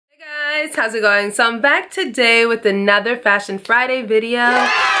guys, how's it going? So I'm back today with another Fashion Friday video.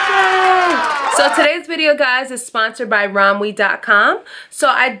 Yay! So today's video, guys, is sponsored by Romwe.com. So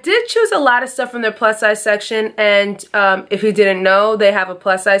I did choose a lot of stuff from their plus size section, and if you didn't know, they have a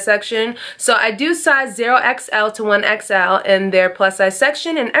plus size section. So I do size 0XL to 1XL in their plus size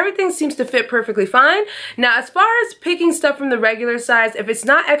section, and everything seems to fit perfectly fine. Now, as far as picking stuff from the regular size, if it's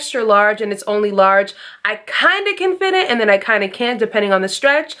not extra large and it's only large, I kind of can fit it, and then I kind of can't, depending on the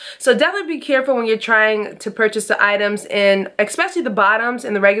stretch. So definitely be careful when you're trying to purchase the items in, especially the bottoms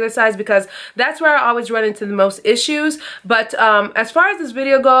in the regular size, because that's where I always run into the most issues. But as far as this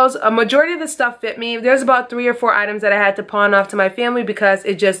video goes, a majority of the stuff fit me. There's about 3 or 4 items that I had to pawn off to my family because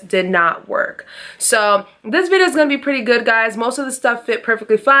it just did not work. So this video is going to be pretty good, guys. Most of the stuff fit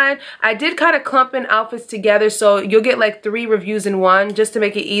perfectly fine. I did kind of clump in outfits together, so you'll get like 3 reviews in one just to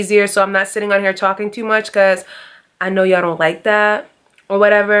make it easier, so I'm not sitting on here talking too much, because I know y'all don't like that or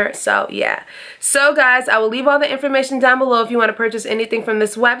whatever. So yeah, so guys, I will leave all the information down below if you want to purchase anything from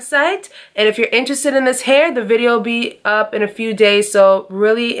this website. And if you're interested in this hair, the video will be up in a few days, so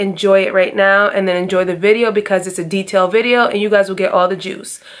really enjoy it right now and then enjoy the video, because it's a detailed video and you guys will get all the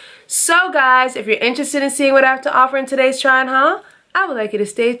juice. So guys, if you're interested in seeing what I have to offer in today's try on haul, I would like you to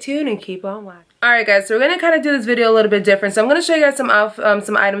stay tuned and keep on watching. Alright guys, so we're going to kind of do this video a little bit different. So I'm going to show you guys some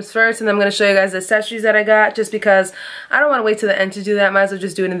items first, and then I'm going to show you guys the accessories that I got, just because I don't want to wait till the end to do that. Might as well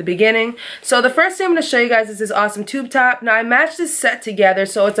just do it in the beginning. So the first thing I'm going to show you guys is this awesome tube top. Now I matched this set together,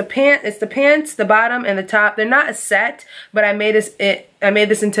 so it's the pants, the bottom, and the top. They're not a set, but I made this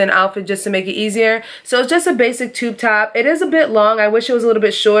into an outfit just to make it easier. So it's just a basic tube top. It is a bit long. I wish it was a little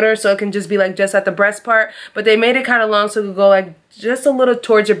bit shorter so it can just be like just at the breast part, but they made it kind of long so it could go like just a little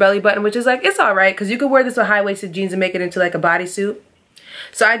towards your belly button, which is like, it's alright, because you could wear this with high-waisted jeans and make it into like a bodysuit.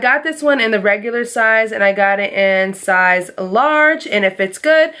 So I got this one in the regular size, and I got it in size large, and it fits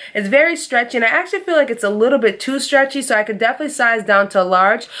good. It's very stretchy, and I actually feel like it's a little bit too stretchy, so I could definitely size down to a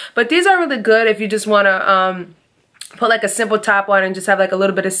large. But these are really good if you just want to put like a simple top on and just have like a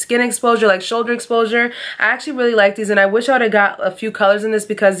little bit of skin exposure, like shoulder exposure. I actually really like these, and I wish I would have got a few colors in this,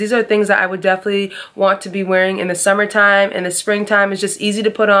 because these are things that I would definitely want to be wearing in the summertime and the springtime. It's just easy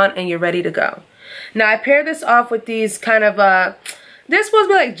to put on and you're ready to go. Now I pair this off with these kind of they're supposed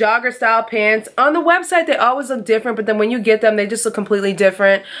to be like jogger style pants. On the website they always look different, but then when you get them they just look completely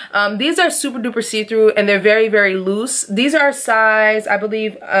different. These are super duper see-through, and they're very, very loose. These are size, I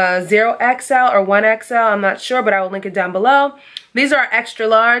believe, 0XL or 1XL. I'm not sure, but I will link it down below. These are extra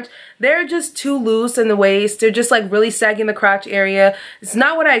large. They're just too loose in the waist. They're just like really sagging the crotch area. It's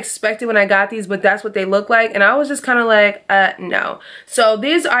not what I expected when I got these, but that's what they look like. And I was just kind of like, no. So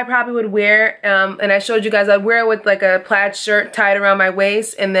these I probably would wear, and I showed you guys, I'd wear it with like a plaid shirt tied around my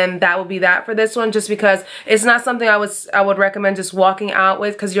waist, and then that would be that for this one, just because it's not something I would recommend just walking out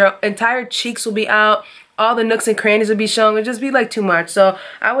with, because your entire cheeks will be out. All the nooks and crannies would be showing. It would just be like too much. So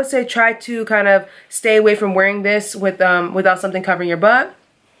I would say try to kind of stay away from wearing this with without something covering your butt.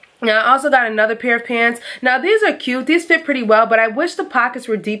 Now I also got another pair of pants. Now these are cute. These fit pretty well, but I wish the pockets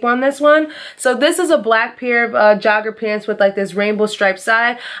were deep on this one. So this is a black pair of jogger pants with like this rainbow striped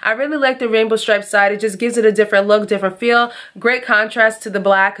side. I really like the rainbow striped side. It just gives it a different look, different feel. Great contrast to the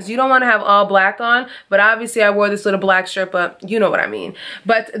black, because you don't want to have all black on. But obviously I wore this little black shirt, but you know what I mean.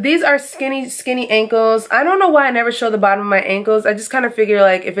 But these are skinny ankles. I don't know why I never show the bottom of my ankles. I just kind of figure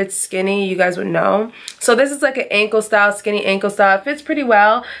like if it's skinny, you guys would know. So this is like an ankle style, skinny ankle style. It fits pretty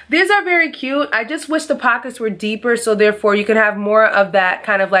well. These are very cute. I just wish the pockets were deeper, so therefore you can have more of that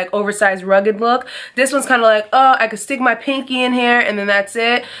kind of like oversized rugged look. This one's kind of like, oh, I could stick my pinky in here and then that's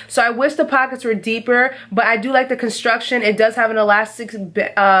it. So I wish the pockets were deeper, but I do like the construction. It does have an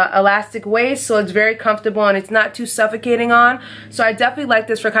elastic waist, so it's very comfortable and it's not too suffocating on. So I definitely like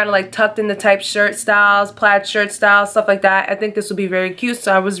this for kind of like tucked in the type shirt styles, plaid shirt styles, stuff like that. I think this will be very cute,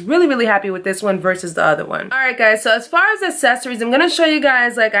 so I was really, really happy with this one versus the other one. Alright guys, so as far as accessories, I'm going to show you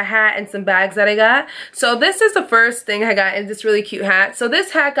guys like a hat and some bags that I got. So this is the first thing I got, in this really cute hat. So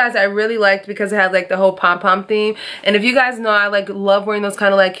this hat, guys, I really liked because it had like the whole pom-pom theme, and if you guys know, I like love wearing those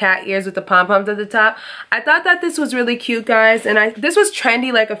kind of like cat ears with the pom-poms at the top. I thought that this was really cute, guys, and this was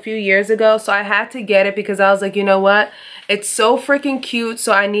trendy like a few years ago, so I had to get it because I was like, you know what, it's so freaking cute,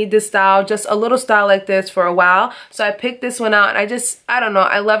 so I need this style, just a little style like this for a while. So I picked this one out, and I don't know,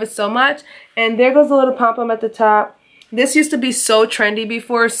 I love it so much. And there goes a little pom-pom at the top. This used to be so trendy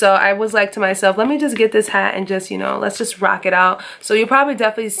before, so I was like to myself, let me just get this hat and just, you know, let's just rock it out. So you'll probably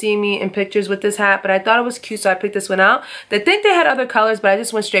definitely see me in pictures with this hat, but I thought it was cute, so I picked this one out. They think they had other colors, but I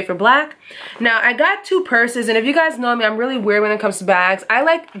just went straight for black. Now, I got 2 purses, and if you guys know me, I'm really weird when it comes to bags. I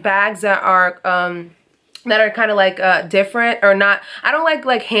like bags that are that are kind of like different or not. I don't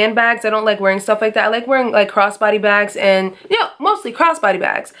like handbags. I don't like wearing stuff like that. I like wearing like crossbody bags and, you know, mostly crossbody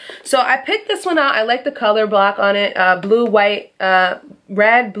bags. So I picked this one out. I like the color block on it. Blue, white,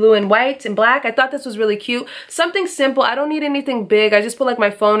 red, blue, and white, and black. I thought this was really cute. Something simple. I don't need anything big. I just put like my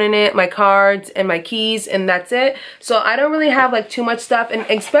phone in it, my cards, and my keys, and that's it. So I don't really have like too much stuff. And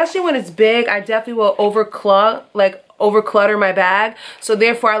especially when it's big, I definitely will overclutter my bag, so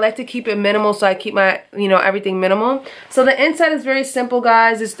therefore I like to keep it minimal, so I keep my, you know, everything minimal. So the inside is very simple,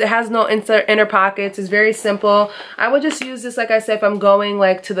 guys. It has no inner pockets. It's very simple. I would just use this, like I said, if I'm going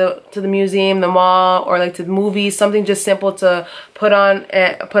like to the museum, the mall, or like to the movies, something just simple to put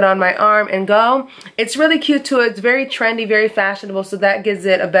on my arm and go. It's really cute too. It's very trendy, very fashionable, so that gives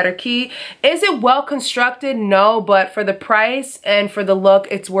it a better key. Is it well constructed? No, but for the price and for the look,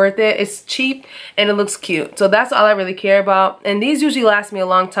 it's worth it. It's cheap and it looks cute, so that's all I really care about. And these usually last me a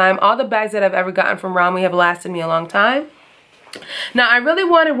long time. All the bags that I've ever gotten from Romwe have lasted me a long time. Now I really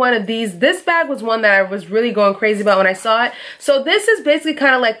wanted one of these. This bag was one that I was really going crazy about when I saw it. So this is basically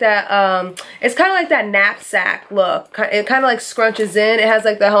kind of like that, it's kind of like that knapsack look. It kind of like scrunches in. It has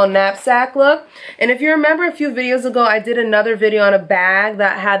like the whole knapsack look. And if you remember a few videos ago, I did another video on a bag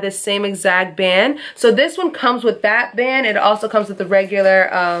that had this same exact band. So this one comes with that band. It also comes with the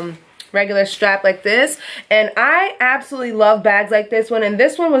regular strap like this, and I absolutely love bags like this one. And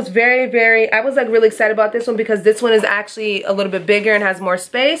this one was I was like really excited about this one because this one is actually a little bit bigger and has more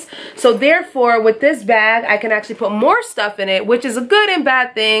space. So therefore with this bag I can actually put more stuff in it, which is a good and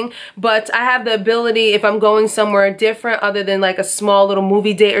bad thing. But I have the ability, if I'm going somewhere different other than like a small little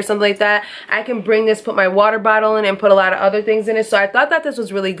movie date or something like that, I can bring this, put my water bottle in, and put a lot of other things in it. So I thought that this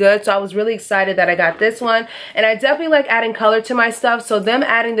was really good, so I was really excited that I got this one. And I definitely like adding color to my stuff, so them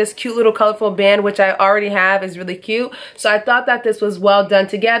adding this cute little colorful band, which I already have, is really cute. So I thought that this was well done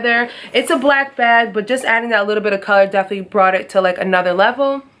together. It's a black bag, but just adding that little bit of color definitely brought it to like another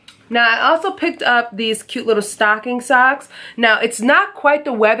level. Now I also picked up these cute little stocking socks. Now it's not quite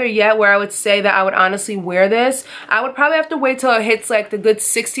the weather yet where I would say that I would honestly wear this. I would probably have to wait till it hits like the good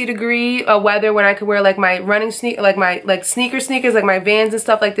 60-degree weather when I could wear like my running like my sneakers, like my Vans and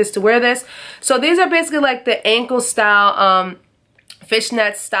stuff like this to wear this. So these are basically like the ankle style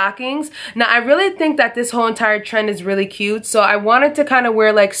fishnet stockings. Now I really think that this whole entire trend is really cute, so I wanted to kind of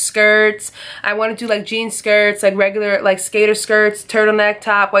wear like skirts. I want to do like jean skirts, like regular like skater skirts, turtleneck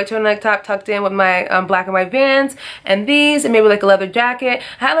top, white turtleneck top tucked in with my black and white Vans, and these, and maybe like a leather jacket.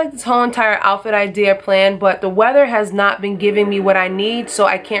 I had like this whole entire outfit idea planned, but the weather has not been giving me what I need, so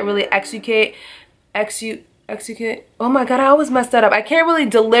I can't really execute. Oh my god, I always messed that up. I can't really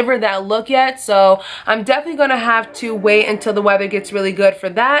deliver that look yet, so I'm definitely gonna have to wait until the weather gets really good for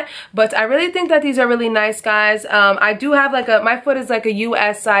that. But I really think that these are really nice, guys. I do have like my foot is like a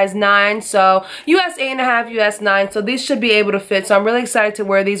US size 9, so US 8.5, US 9, so these should be able to fit. So I'm really excited to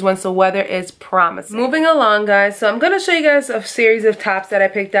wear these once the weather is promising. Moving along, guys, so I'm gonna show you guys a series of tops that I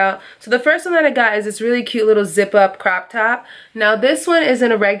picked out. So the first one that I got is this really cute little zip up crop top. Now this one is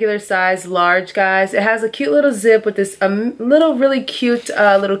in a regular size large, guys. It has a cute little zip with this little really cute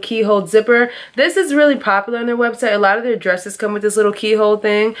little keyhole zipper. This is really popular on their website. A lot of their dresses come with this little keyhole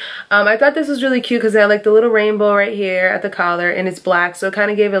thing. I thought this was really cute because I like the little rainbow right here at the collar, and it's black, so it kind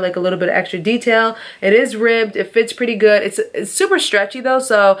of gave it like a little bit of extra detail. It is ribbed. It fits pretty good. It's super stretchy though,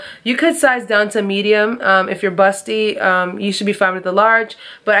 so you could size down to medium. If you're busty, you should be fine with the large.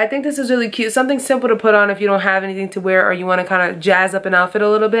 But I think this is really cute. Something simple to put on if you don't have anything to wear or you want to kind of jazz up an outfit a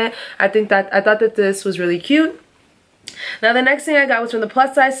little bit. I thought that this was really cute. Now the next thing I got was from the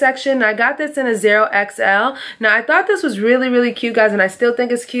plus size section. I got this in a 0XL. Now I thought this was really cute, guys, and I still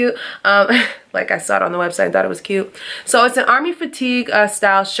think it's cute. Like I saw it on the website and thought it was cute. So it's an army fatigue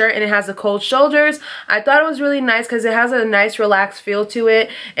style shirt, and it has the cold shoulders. I thought it was really nice because it has a nice relaxed feel to it.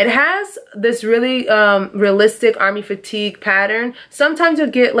 It has this really realistic army fatigue pattern. Sometimes you'll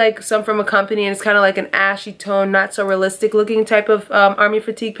get like some from a company and it's kind of like an ashy tone, not so realistic looking type of army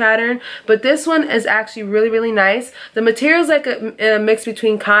fatigue pattern. But this one is actually really nice. The material is like a mix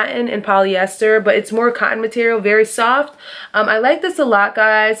between cotton and polyester, but it's more cotton material, very soft. I like this a lot,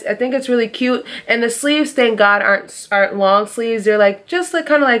 guys. I think it's really cute. And the sleeves, thank God, aren't long sleeves. They're like just like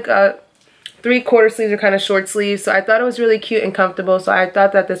kind of like 3/4 sleeves or kind of short sleeves. So I thought it was really cute and comfortable. So I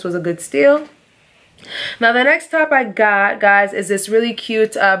thought that this was a good steal. Now the next top I got, guys, is this really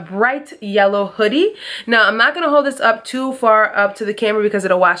cute bright yellow hoodie. Now I'm not going to hold this up too far up to the camera because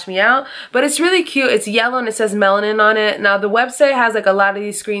it'll wash me out, but it's really cute. It's yellow and it says melanin on it. Now the website has like a lot of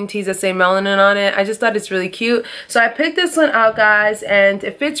these screen tees that say melanin on it. I just thought it's really cute. So I picked this one out, guys, and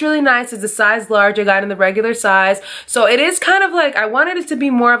it fits really nice. It's a size large. I got in the regular size. So it is kind of like, I wanted it to be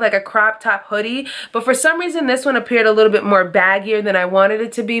more of like a crop top hoodie, but for some reason this one appeared a little bit more baggier than I wanted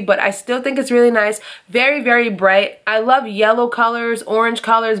it to be, but I still think it's really nice. Very, very bright. I love yellow colors, orange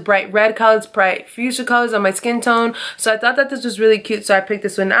colors, bright red colors, bright fuchsia colors on my skin tone. So I thought that this was really cute, so I picked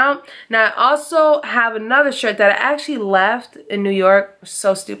this one out. Now I also have another shirt that I actually left in New York.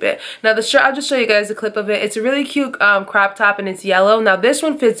 So stupid. Now the shirt, I'll just show you guys a clip of it. It's a really cute crop top and it's yellow. Now this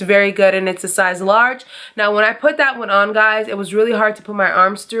one fits very good and it's a size large. Now when I put that one on, guys, it was really hard to put my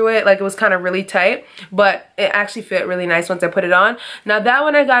arms through it. Like it was kind of really tight, but it actually fit really nice once I put it on. Now that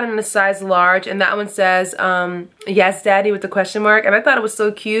one I got in a size large, and that one says yes daddy with the question mark, and I thought it was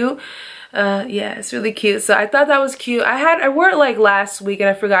so cute. Yeah, it's really cute. So I thought that was cute. I wore it like last week and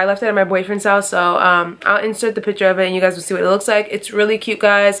I forgot. I left it at my boyfriend's house, so I'll insert the picture of it and you guys will see what it looks like. It's really cute,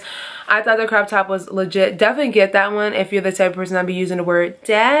 guys. I thought the crop top was legit. Definitely get that one if you're the type of person that'd be using the word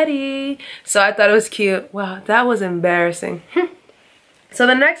daddy. So I thought it was cute. Wow, that was embarrassing. So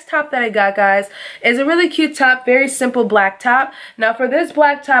the next top that I got, guys, is a really cute top, very simple black top. Now for this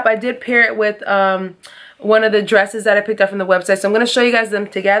black top, I did pair it with one of the dresses that I picked up from the website. So I'm going to show you guys them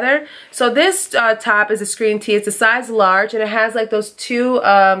together. So this top is a screen tee. It's a size large and it has like those two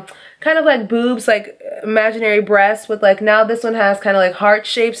kind of like boobs, like imaginary breasts with like, now this one has kind of like heart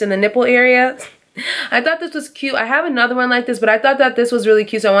shapes in the nipple area. I thought this was cute. I have another one like this, but I thought that this was really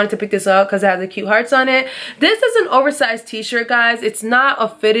cute, so I wanted to pick this up because it has the cute hearts on it. This is an oversized t-shirt, guys. It's not a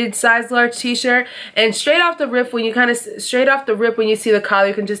fitted size large t-shirt, and straight off the rip when you see the collar,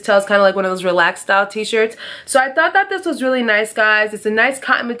 you can just tell it's kind of like one of those relaxed style t-shirts. So I thought that this was really nice, guys. It's a nice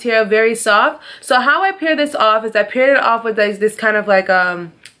cotton material, very soft. So how I pair this off is I paired it off with this kind of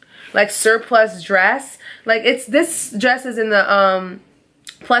like surplus dress. Like this dress is in the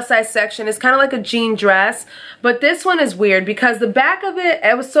plus size section. It's kind of like a jean dress, but this one is weird because the back of it,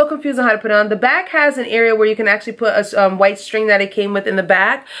 I was so confused on how to put it on. The back has an area where you can actually put a white string that it came with in the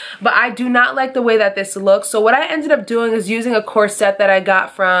back, but I do not like the way that this looks. So what I ended up doing is using a corset that I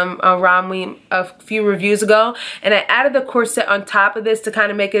got from Romwe a few reviews ago, and I added the corset on top of this to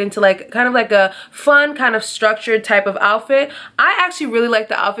kind of make it into like kind of like a fun kind of structured type of outfit. I actually really like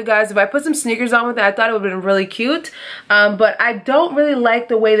the outfit, guys. If I put some sneakers on with it, I thought it would have been really cute, but I don't really like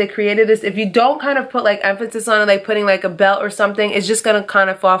the way they created this. If you don't kind of put like emphasis on it, like putting like a belt or something, it's just gonna kind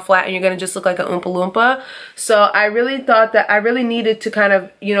of fall flat and you're gonna just look like an Oompa Loompa. So I really thought that I really needed to kind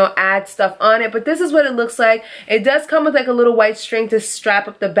of, you know, add stuff on it, but this is what it looks like. It does come with like a little white string to strap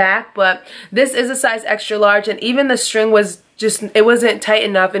up the back, but this is a size extra large, and even the string was just, it wasn't tight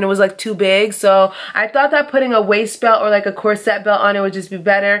enough and it was like too big. So I thought that putting a waist belt or like a corset belt on it would just be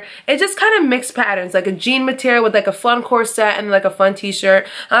better. It just kind of mixed patterns, like a jean material with like a fun corset and like a fun t-shirt.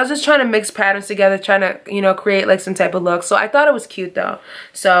 I was just trying to mix patterns together, trying to, you know, create like some type of look. So I thought it was cute though.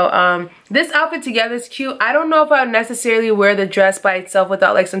 So this outfit together is cute. I don't know if I would necessarily wear the dress by itself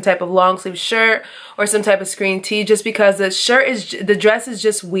without like some type of long sleeve shirt or some type of screen tee, just because the dress is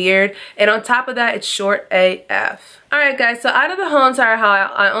just weird, and on top of that it's short AF. Alright guys, so out of the whole entire haul,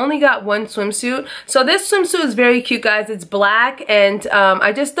 I only got one swimsuit. So this swimsuit is very cute, guys. It's black, and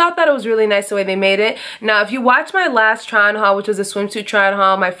I just thought that it was really nice the way they made it. Now, if you watch my last try-on haul, which was a swimsuit try-on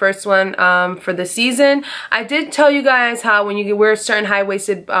haul, my first one for the season, I did tell you guys how when you wear certain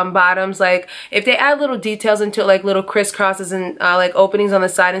high-waisted bottoms, like if they add little details into it, like little crisscrosses and like openings on the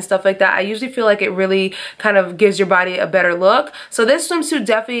side and stuff like that, I usually feel like it really kind of gives your body a better look. So this swimsuit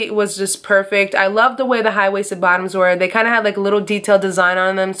definitely was just perfect. I love the way the high-waisted bottoms were. They kind of had like a little detailed design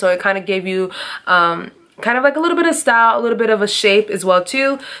on them, so it kind of gave you kind of like a little bit of style, a little bit of a shape as well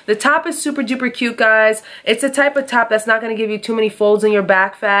too. The top is super duper cute, guys. It's a type of top that's not going to give you too many folds in your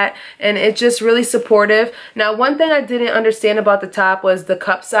back fat, and it's just really supportive. Now, one thing I didn't understand about the top was the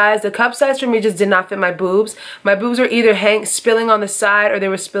cup size. The cup size for me just did not fit my boobs. My boobs were either spilling on the side or they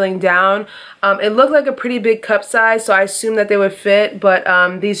were spilling down. It looked like a pretty big cup size, so I assumed that they would fit,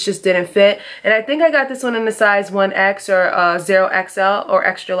 but these just didn't fit. And I think I got this one in the size 1X or 0XL or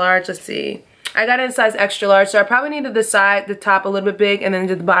extra large. Let's see. I got it in size extra large, so I probably needed the top a little bit big, and then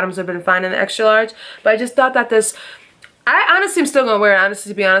the bottoms have been fine in the extra large. But I just thought that this, I honestly am still gonna wear it,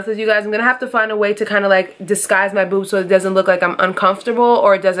 honestly, to be honest with you guys. I'm gonna have to find a way to kind of like disguise my boobs so it doesn't look like I'm uncomfortable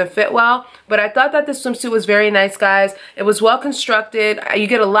or it doesn't fit well. But I thought that this swimsuit was very nice, guys. It was well constructed. You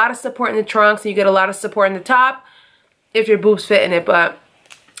get a lot of support in the trunks and you get a lot of support in the top if your boobs fit in it. But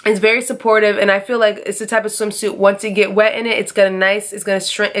It's very supportive, and I feel like it's the type of swimsuit, once you get wet in it, it's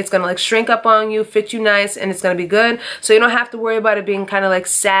gonna shrink up on you, fit you nice, and it's gonna be good. So you don't have to worry about it being kind of like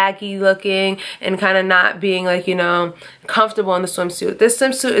saggy looking and kind of not being like, you know, comfortable in the swimsuit. This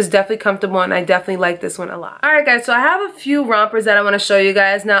swimsuit is definitely comfortable, and I definitely like this one a lot. Alright guys, so I have a few rompers that I want to show you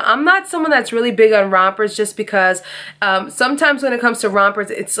guys. Now, I'm not someone that's really big on rompers, just because sometimes when it comes to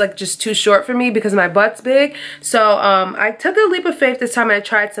rompers, it's like just too short for me because my butt's big. So I took a leap of faith this time and I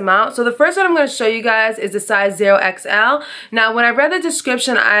tried some out. So the first one I'm going to show you guys is the size 0XL. Now, when I read the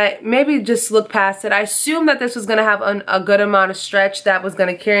description, I maybe just looked past it. I assumed that this was going to have a good amount of stretch that was going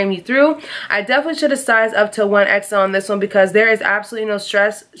to carry me through. I definitely should have sized up to 1XL on this one, because there is absolutely no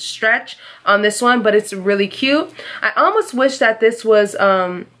stretch on this one, but it's really cute. I almost wish that this was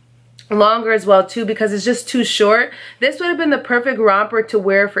longer as well too, because it's just too short. This would have been the perfect romper to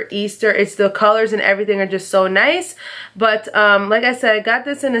wear for Easter. It's the colors and everything are just so nice. But like I said, I got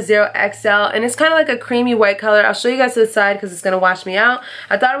this in a 0XL, and it's kind of like a creamy white color. I'll show you guys to the side because it's gonna wash me out.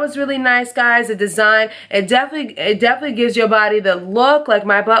 I thought it was really nice, guys. The design, it definitely gives your body the look. Like,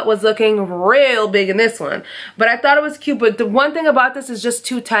 my butt was looking real big in this one, but I thought it was cute. But the one thing about this is just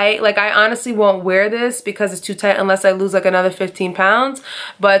too tight. Like, I honestly won't wear this because it's too tight unless I lose like another 15 pounds.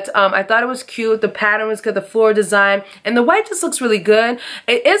 But I thought it was cute. The pattern was good, the floor design, and the white just looks really good.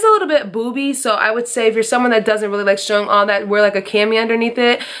 It is a little bit booby, so I would say if you're someone that doesn't really like showing all that, wear like a cami underneath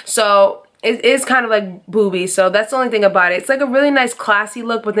it. So it is kind of like booby, so that's the only thing about it. It's like a really nice classy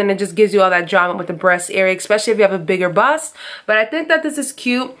look, but then it just gives you all that drama with the breast area, especially if you have a bigger bust. But I think that this is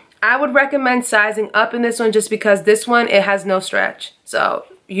cute. I would recommend sizing up in this one, just because this one, it has no stretch. So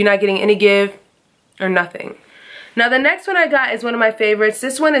you're not getting any give or nothing. Now, the next one I got is one of my favorites.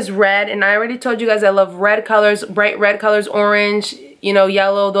 This one is red, and I already told you guys I love red colors, bright red colors, orange, you know,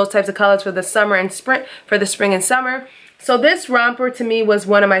 yellow, those types of colors for the summer and spring, for the spring and summer. So this romper to me was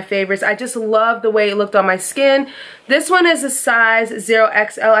one of my favorites. I just love the way it looked on my skin. This one is a size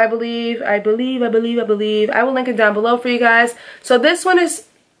 0XL, I believe. I will link it down below for you guys. So this one is,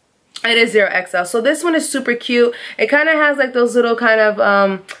 it is 0XL. So this one is super cute. It kind of has like those little kind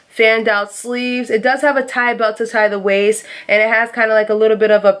of fanned out sleeves. It does have a tie belt to tie the waist, and it has kind of like a little bit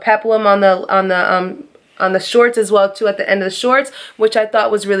of a peplum on the shorts as well too, at the end of the shorts, which I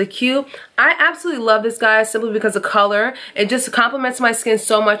thought was really cute. I absolutely love this, guys, simply because of color. It just complements my skin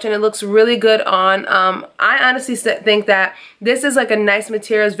so much, and it looks really good on. I honestly think that this is like a nice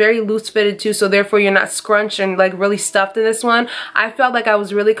material. It's very loose fitted too, so therefore you're not scrunched and like really stuffed in this one. I felt like I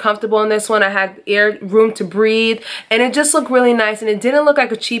was really comfortable in this one. I had room to breathe, and it just looked really nice, and it didn't look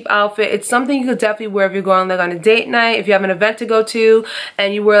like a cheap outfit. It's something you could definitely wear if you're going like on a date night, if you have an event to go to,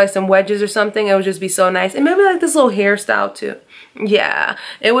 and you wear like some wedges or something. It would just be so nice. And maybe like this little hairstyle too. Yeah,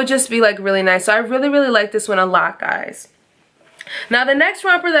 it would just be like really nice. So I really like this one a lot, guys. Now, the next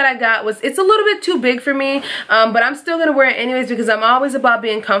romper that I got was, it's a little bit too big for me, but I'm still gonna wear it anyways because I'm always about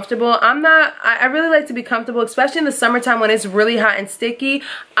being comfortable. I really like to be comfortable, especially in the summertime when it's really hot and sticky.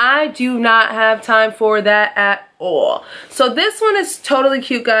 I do not have time for that at all. So this one is totally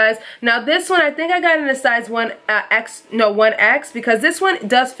cute, guys. Now this one, I think I got in a size 1X, because this one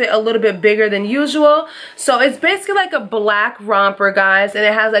does fit a little bit bigger than usual. So it's basically like a black romper, guys, and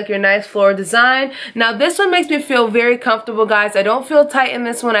it has like your nice floral design. Now this one makes me feel very comfortable, guys. I don't feel tight in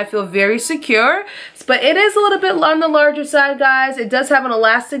this one. I feel very secure, but it is a little bit on the larger side, guys. It does have an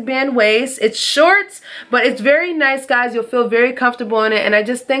elastic band waist. It's shorts, but it's very nice, guys. You'll feel very comfortable in it, and I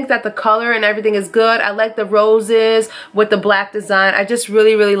just think that the color and everything is good. I like the roses with the black design. I just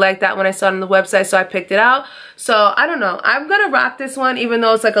really like that when I saw it on the website, so I picked it out. So I don't know, I'm gonna rock this one, even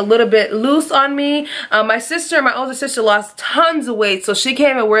though it's like a little bit loose on me. My older sister lost tons of weight, so she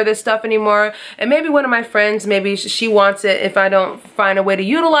can't even wear this stuff anymore. And maybe one of my friends, maybe she wants it. If I don't find a way to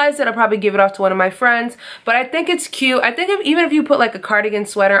utilize it, I'll probably give it off to one of my friends. But I think it's cute. I think even if you put like a cardigan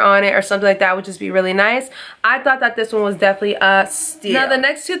sweater on it or something like that, would just be really nice. I thought that this one was definitely a steal. Now the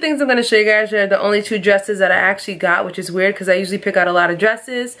next two things I'm gonna show you guys are the only two dresses that I actually got, which is weird because I usually pick out a lot of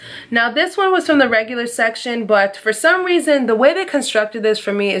dresses. Now this one was from the regular section, but for some reason the way they constructed this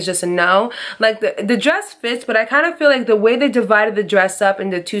for me is just a no. Like the dress fits, but I kind of feel like the way they divided the dress up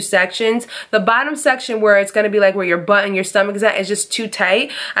into two sections, the bottom section where it's going to be like where your butt and your stomach is at, is just too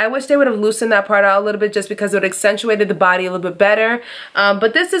tight. I wish they would have loosened that part out a little bit, just because it would have accentuated the body a little bit better.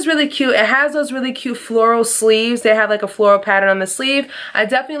 But this is really cute. It has those really cute floral sleeves. They have like a floral pattern on the sleeve. I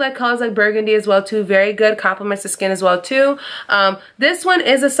definitely like colors like burgundy as well too. Very good, complements complements the skin as well too. This one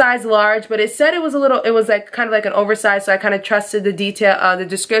is a size large, but it said it was like kind of like an oversized, so I kind of trusted the detail, the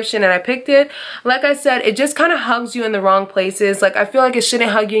description, and I picked it. Like I said, it just kind of hugs you in the wrong places. Like I feel like it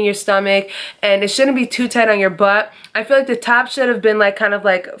shouldn't hug you in your stomach, and it shouldn't be too tight on your butt. I feel like the top should have been like kind of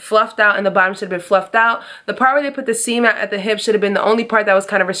like fluffed out, and the bottom should have been fluffed out. The part where they put the seam at the hip should have been the only part that was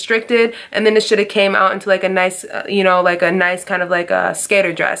kind of restricted, and then it should have came out into like a nice, you know, like a nice kind of like a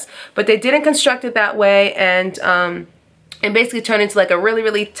skater dress. But they didn't construct it that way, and basically turned into like a really,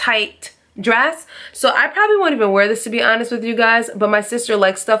 really tight dress. So I probably won't even wear this, to be honest with you guys, but my sister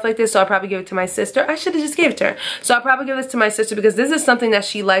likes stuff like this, so I'll probably give it to my sister. I should have just gave it to her. So I'll probably give this to my sister because this is something that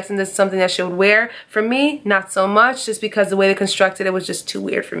she likes and this is something that she would wear. For me, not so much, just because the way they constructed it was just too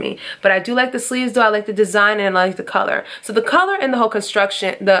weird for me. But I do like the sleeves though, I like the design, and I like the color. So the color and the whole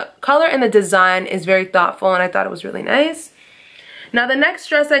construction, the color and the design is very thoughtful, and I thought it was really nice. Now the next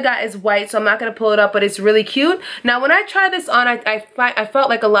dress I got is white, so I'm not going to pull it up, but it's really cute. Now when I tried this on, I felt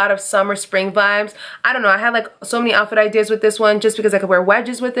like a lot of summer, spring vibes. I don't know, I had like so many outfit ideas with this one just because I could wear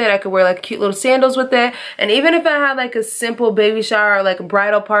wedges with it, I could wear like cute little sandals with it, and even if I had like a simple baby shower or like a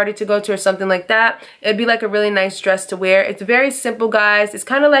bridal party to go to or something like that, it'd be like a really nice dress to wear. It's very simple, guys. It's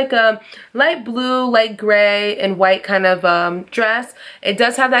kind of like a light blue, light gray, and white kind of dress. It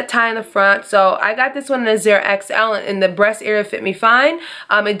does have that tie in the front, so I got this one in a 0XL, and the breast area fit me fine.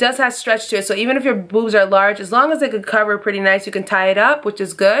 It does have stretch to it, so even if your boobs are large, as long as they could cover pretty nice, you can tie it up, which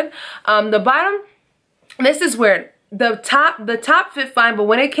is good. The bottom, this is weird. The top fit fine, but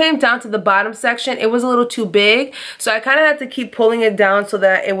when it came down to the bottom section, it was a little too big, so I kind of had to keep pulling it down so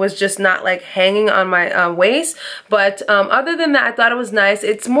that it was just not like hanging on my waist. But other than that, I thought it was nice.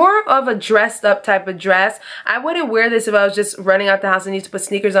 It's more of a dressed up type of dress. I wouldn't wear this if I was just running out the house and need to put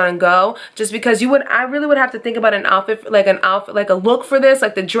sneakers on and go, just because I really would have to think about an outfit, like a look for this,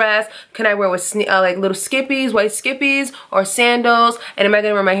 like the dress. Can I wear with like little skippies, white skippies, or sandals? And am I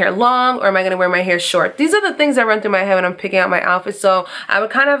gonna wear my hair long, or am I gonna wear my hair short? These are the things that run through my head when I'm picking out my outfit, so I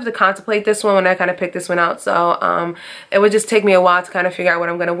would kind of have to contemplate this one when I kind of pick this one out. So it would just take me a while to kind of figure out what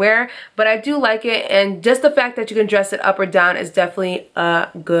I'm gonna wear, but I do like it, and just the fact that you can dress it up or down is definitely a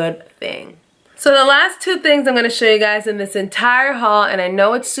good thing. So the last two things I'm going to show you guys in this entire haul, and I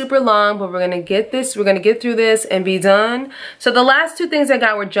know it's super long, but we're going to get through this and be done. So the last two things I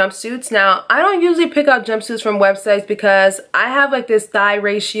got were jumpsuits. Now, I don't usually pick out jumpsuits from websites because I have like this thigh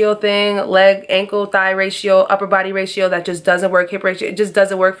ratio thing, leg, ankle, thigh ratio, upper body ratio that just doesn't work, hip ratio, it just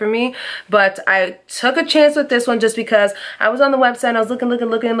doesn't work for me. But I took a chance with this one just because I was on the website and I was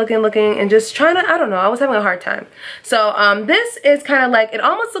looking, and just trying to, I don't know, I was having a hard time. So this is kind of like, it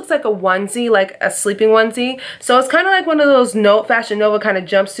almost looks like a onesie, like a sleeping onesie, so it's kind of like one of those Fashion Nova kind of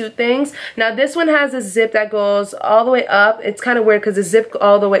jumpsuit things. Now this one has a zip that goes all the way up. It's kind of weird because the zip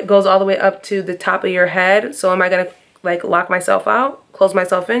goes all the way up to the top of your head. So am I gonna like lock myself out, close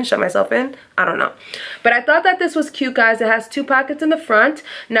myself in, shut myself in? I don't know. But I thought that this was cute, guys. It has two pockets in the front.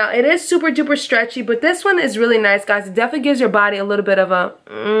 Now it is super duper stretchy, but this one is really nice, guys. It definitely gives your body a little bit of a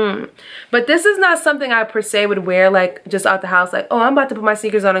But this is not something I per se would wear like just out the house, like, oh, I'm about to put my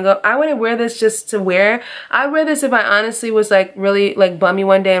sneakers on and go. I wouldn't wear this just to wear. I'd wear this if I honestly was like really like bummy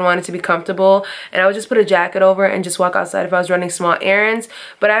one day and wanted to be comfortable, and I would just put a jacket over and just walk outside if I was running small errands.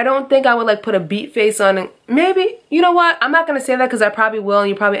 But I don't think I would like put a beat face on, and maybe, you know what, I'm not gonna say that because I probably will, and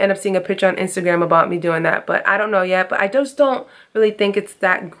you probably end up seeing a picture on Instagram about me doing that, but I don't know yet. But I just don't really think it's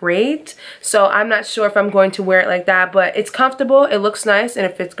that great, so I'm not sure if I'm going to wear it like that. But it's comfortable, it looks nice, and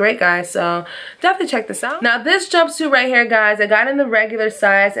it fits great, guys, so definitely check this out. Now this jumpsuit right here, guys, I got in the regular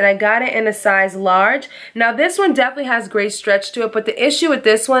size and I got it in a size large. Now this one definitely has great stretch to it, but the issue with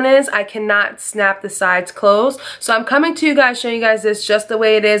this one is I cannot snap the sides closed. So I'm coming to you guys, showing you guys this just the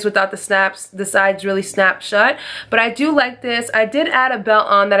way it is without the snaps, the sides really snap shut. But I do like this. I did add a belt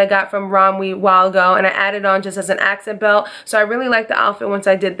on that I got from Romwe a while ago, and I added on just as an accent belt, so I really like the outfit once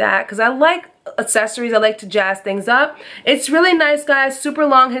I did that, because I like accessories. I like to jazz things up. It's really nice, guys. Super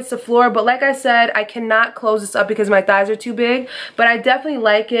long, hits the floor, but like I said, I cannot close this up because my thighs are too big, but I definitely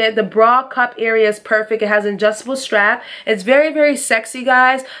like it. The bra cup area is perfect. It has an adjustable strap. It's very, very sexy,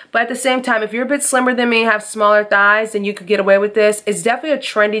 guys, but at the same time, if you're a bit slimmer than me and have smaller thighs, then you could get away with this. It's definitely a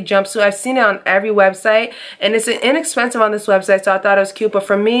trendy jumpsuit. I've seen it on every website, and it's inexpensive on this website, so I thought it was cute, but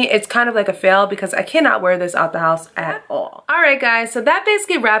for me, it's kind of like a fail because I cannot wear this out the house at all. Alright, guys, so that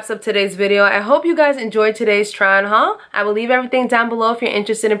basically wraps up today's video. I hope you guys enjoyed today's try-on haul. I will leave everything down below if you're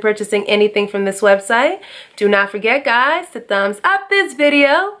interested in purchasing anything from this website. Do not forget, guys, to thumbs up this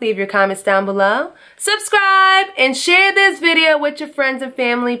video, leave your comments down below, subscribe, and share this video with your friends and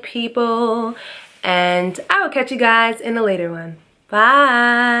family people. And I will catch you guys in a later one.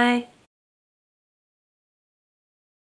 Bye!